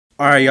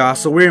Alright y'all,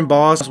 so we're in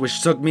balls,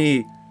 which took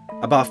me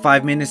about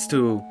 5 minutes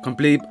to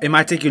complete. It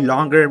might take you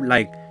longer,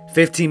 like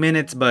 15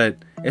 minutes, but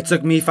it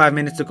took me 5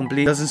 minutes to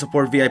complete. It doesn't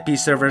support VIP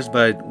servers,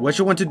 but what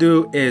you want to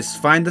do is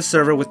find the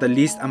server with the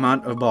least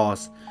amount of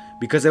balls,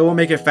 because it will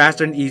make it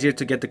faster and easier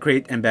to get the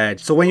crate and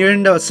badge. So when you're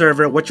in the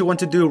server, what you want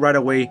to do right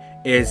away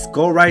is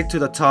go right to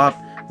the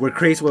top where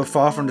crates will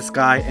fall from the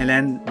sky, and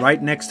then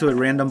right next to a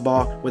random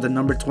ball with a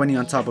number 20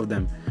 on top of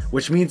them,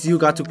 which means you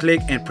got to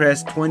click and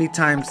press 20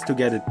 times to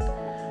get it.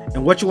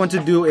 And what you want to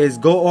do is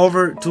go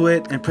over to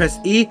it and press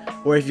E,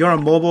 or if you're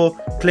on mobile,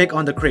 click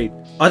on the crate.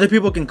 Other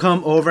people can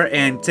come over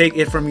and take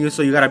it from you,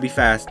 so you gotta be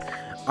fast.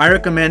 I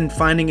recommend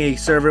finding a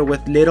server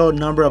with little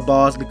number of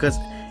balls, because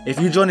if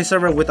you join a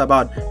server with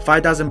about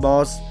 5,000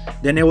 balls,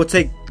 then it will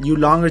take you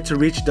longer to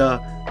reach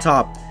the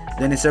top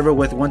than a server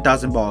with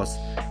 1,000 balls.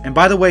 And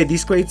by the way,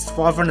 these crates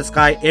fall from the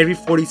sky every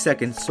 40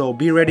 seconds, so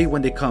be ready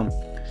when they come.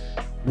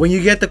 When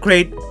you get the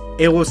crate,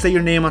 it will say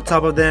your name on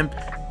top of them,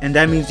 and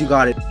that means you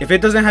got it. If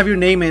it doesn't have your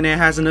name and it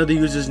has another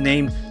user's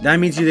name, that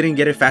means you didn't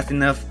get it fast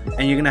enough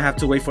and you're gonna have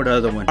to wait for the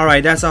other one.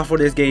 Alright, that's all for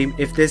this game.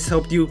 If this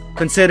helped you,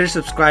 consider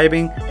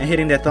subscribing and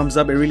hitting that thumbs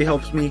up. It really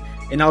helps me,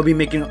 and I'll be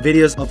making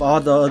videos of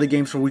all the other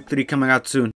games for week 3 coming out soon.